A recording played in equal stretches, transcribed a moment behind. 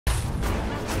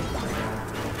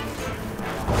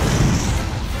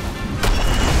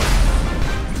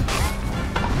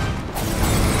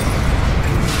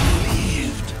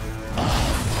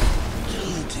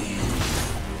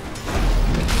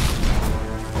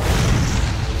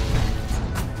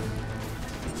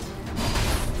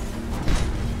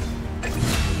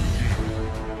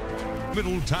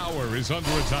middle tower is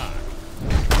under attack.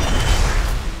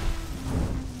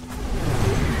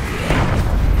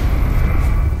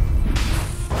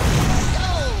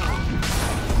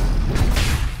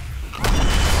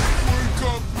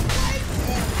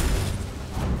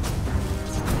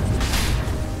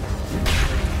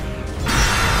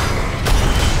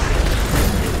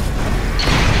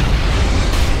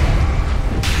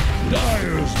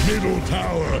 Middle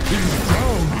tower is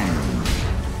drowning.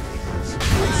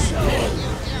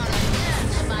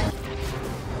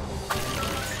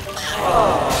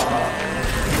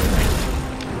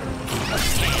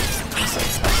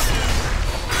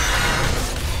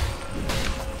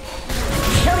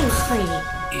 Killing spree.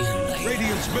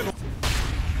 Radiant's middle.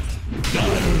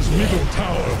 Dire's middle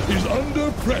tower is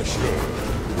under pressure.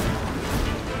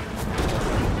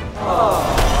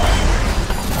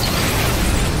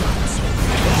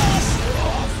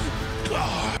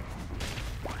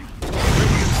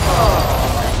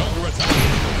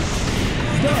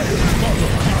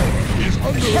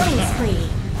 Killing spree.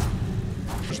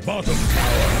 Bottom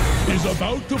tower is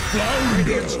about to flounder.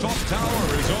 Radiant's top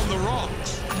tower is on the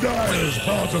rocks. Dire's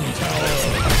bottom tower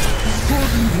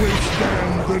couldn't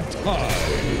withstand the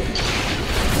tide.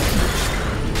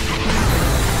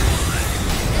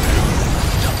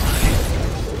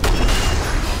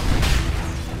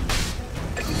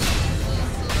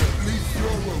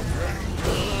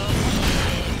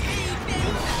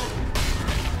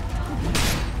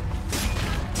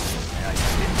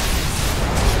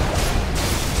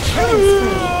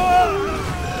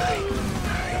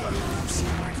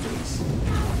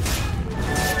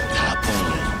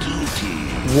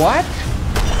 What?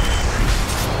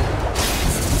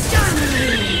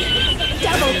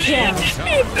 Double kill.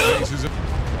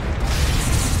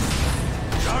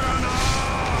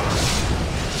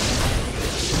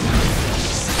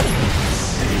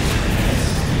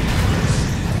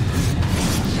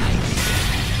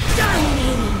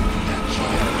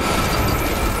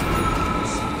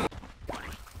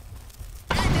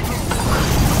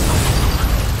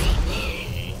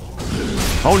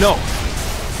 Oh no!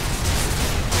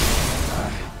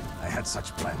 I had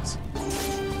such plans.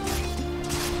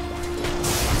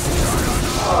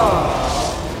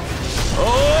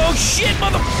 Oh shit,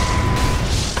 mother!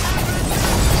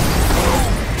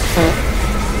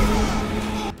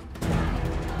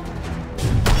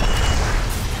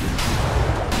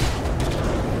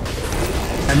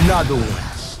 Another one.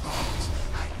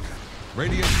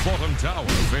 Radiant's bottom tower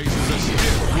faces a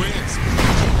stiff wind.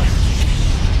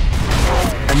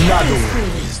 Another one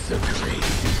is the cream.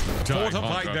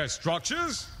 Fortified their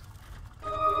structures?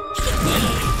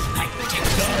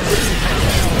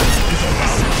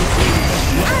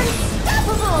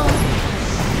 Unstoppable!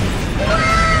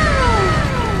 Wow!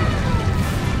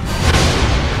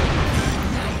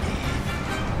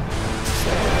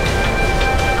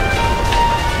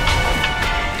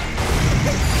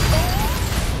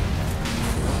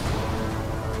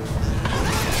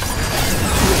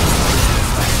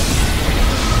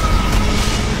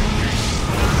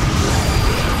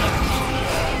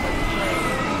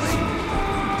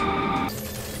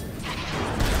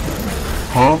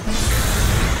 Huh?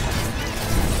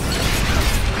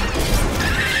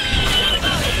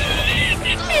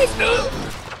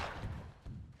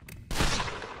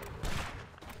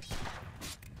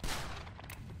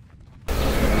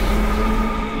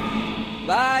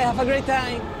 Bye, have a great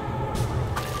time.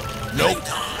 Nope.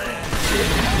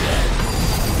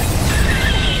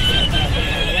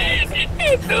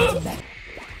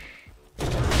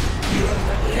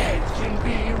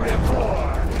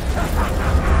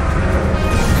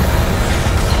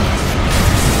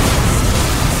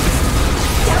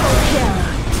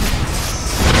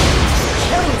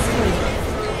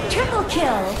 Triple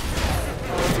kill!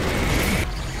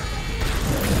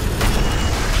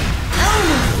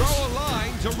 Throw a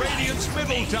line to Radiant's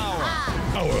middle tower.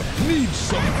 Tower needs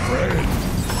some friends.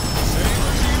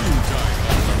 Same as you, Tiger.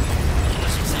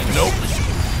 Nope.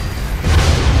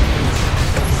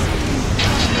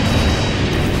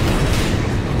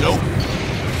 Nope.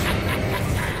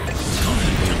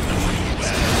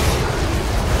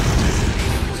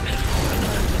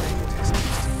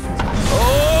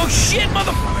 Oh shit,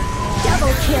 motherfucker!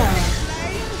 Double kill!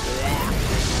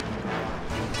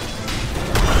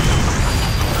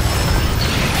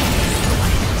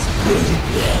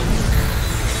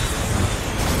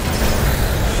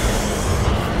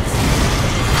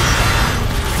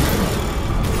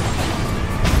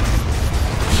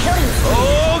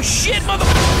 Oh shit,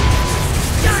 motherfucker!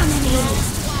 Dominating!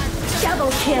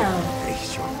 Double kill!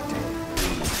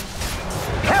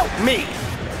 Help me!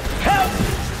 Help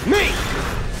me!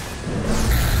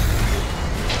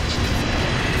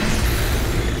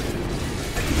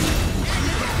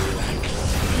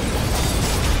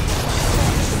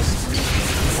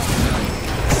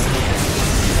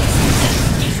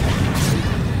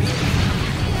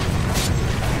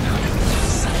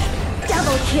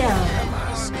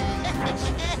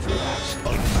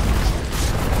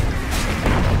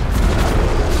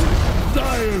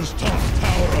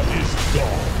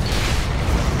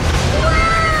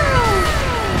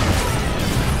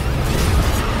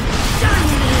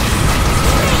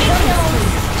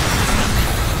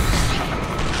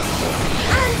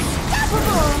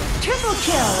 Triple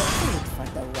kill.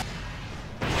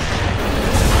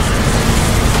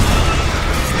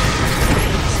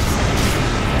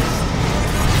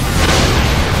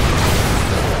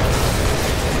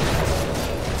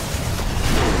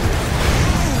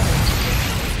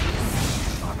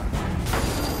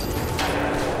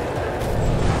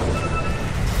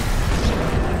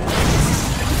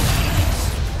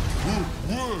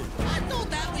 I thought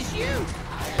that was you.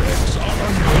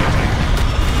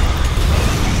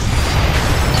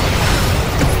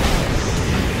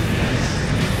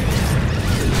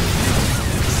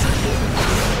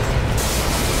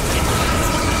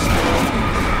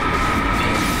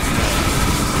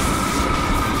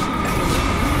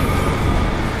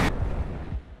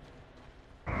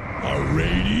 A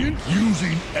Radiant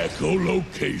using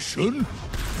echolocation?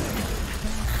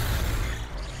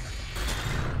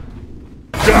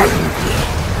 Killing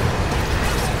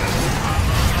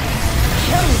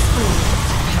spree.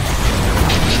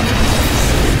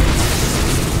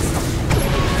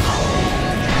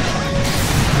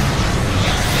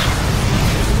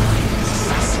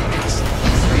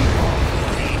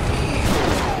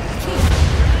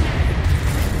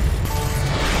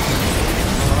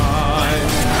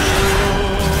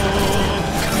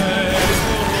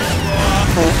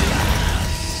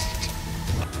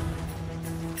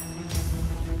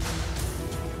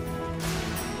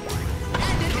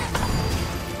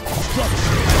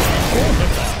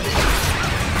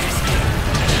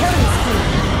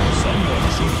 Someone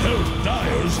should help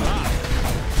Dyer's high.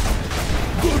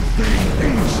 Good thing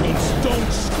ancients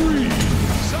don't scream.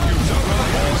 Scythe of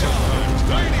Vyse.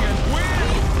 Radiant win.